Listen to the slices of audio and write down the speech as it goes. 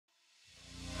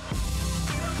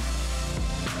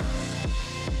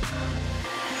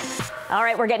All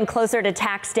right, we're getting closer to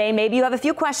tax day. Maybe you have a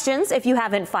few questions if you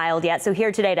haven't filed yet. So here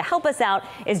today to help us out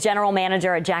is General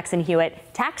Manager at Jackson Hewitt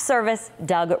Tax Service,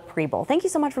 Doug Preble. Thank you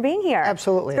so much for being here.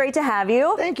 Absolutely. It's great to have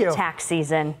you. Thank you. Tax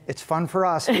season. It's fun for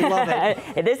us. We love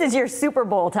it. This is your Super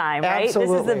Bowl time, right?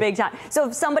 Absolutely. This is the big time. So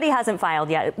if somebody hasn't filed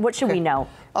yet, what should we know?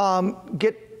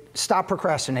 Stop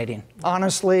procrastinating.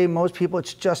 Honestly, most people,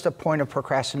 it's just a point of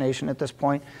procrastination at this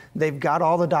point. They've got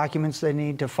all the documents they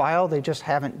need to file, they just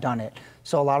haven't done it.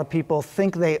 So a lot of people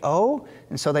think they owe,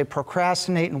 and so they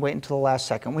procrastinate and wait until the last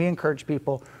second. We encourage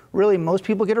people, really, most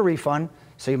people get a refund,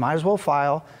 so you might as well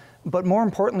file. But more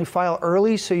importantly, file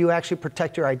early so you actually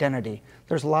protect your identity.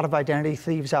 There's a lot of identity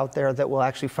thieves out there that will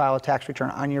actually file a tax return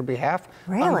on your behalf,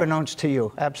 unbeknownst to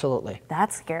you. Absolutely.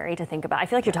 That's scary to think about. I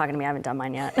feel like you're talking to me. I haven't done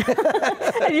mine yet.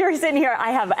 And you're sitting here,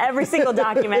 I have every single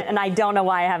document, and I don't know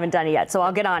why I haven't done it yet. So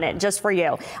I'll get on it just for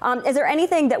you. Is there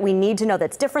anything that we need to know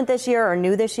that's different this year or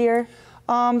new this year?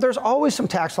 There's always some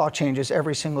tax law changes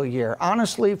every single year.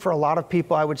 Honestly, for a lot of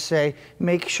people, I would say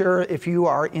make sure if you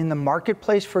are in the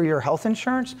marketplace for your health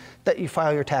insurance that you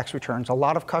file your tax returns. A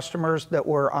lot of customers that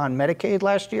were on Medicaid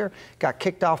last year got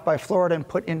kicked off by Florida and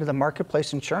put into the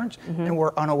marketplace insurance, and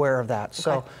were unaware of that.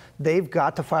 So they've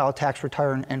got to file a tax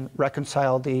return and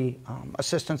reconcile the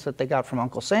assistance that they got from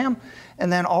Uncle Sam. And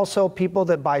then also people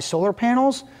that buy solar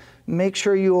panels, make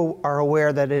sure you are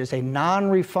aware that it is a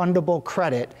non-refundable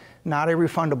credit, not a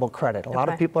refundable credit. A lot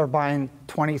of people are buying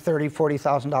 $20,000,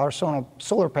 $30,000, $40,000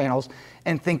 solar panels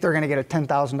and think they're going to get a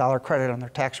 $10,000 credit on their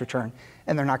tax return,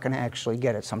 and they're not going to actually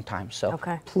get it sometimes. So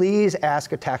please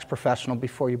ask a tax professional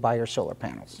before you buy your solar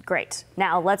panels. Great.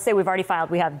 Now, let's say we've already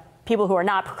filed. We have people who are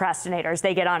not procrastinators.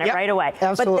 They get on it right away.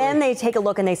 Absolutely. But then they take a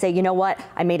look and they say, you know what?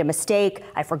 I made a mistake.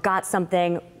 I forgot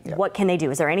something. What can they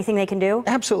do? Is there anything they can do?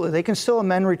 Absolutely. They can still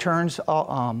amend returns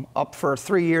up for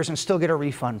 3 years and still get a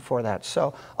refund for that.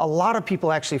 So a lot of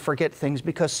people actually forget things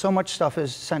because so much stuff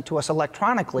is sent to us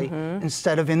electronically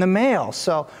instead of in the mail.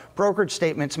 So brokerage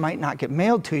statements might not get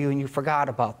mailed to you and you forgot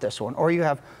about this one. Or you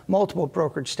have multiple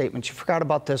brokerage statements. You forgot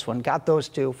about this one, got those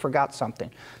two, forgot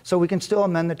something. So we can still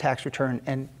amend the tax return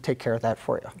and take care of that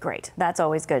for you. Great. That's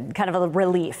always good. Kind of a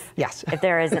relief. Yes. If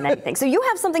there isn't anything. So you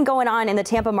have something going on in the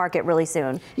Tampa market really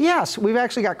soon. Yes, we've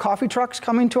actually got coffee trucks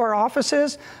coming to our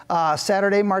offices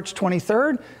Saturday, March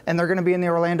 23rd, and they're going to be in the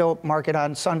Orlando market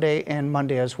on Sunday and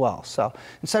Monday as well. So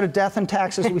instead of death and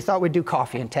taxes, we thought we'd do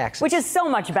coffee and taxes. Which is so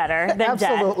much better than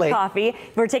death, coffee.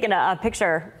 We're taking a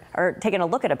picture, or taking a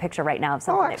look at a picture right now of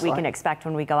something that we can expect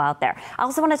when we go out there. I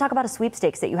also want to talk about a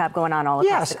sweepstakes that you have going on all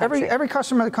across the country. Yes, every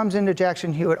customer that comes into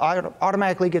Jackson Hewitt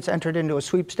automatically gets entered into a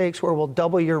sweepstakes where we'll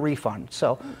double your refund.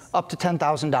 So up to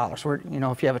 $10,000. We're, you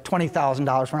know, if you have a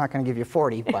 $20,000, we're not going to give you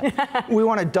 40, but we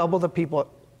want to double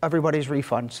everybody's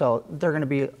refund, so they're going to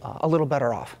be a little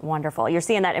better off. Wonderful. You're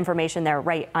seeing that information there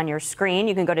right on your screen.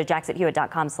 You can go to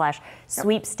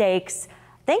jacksonhewitt.com/sweepstakes.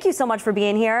 Thank you so much for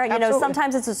being here. You know,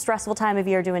 sometimes it's a stressful time of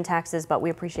year doing taxes, but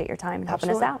we appreciate your time and helping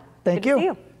us out. Thank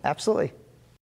you. Absolutely.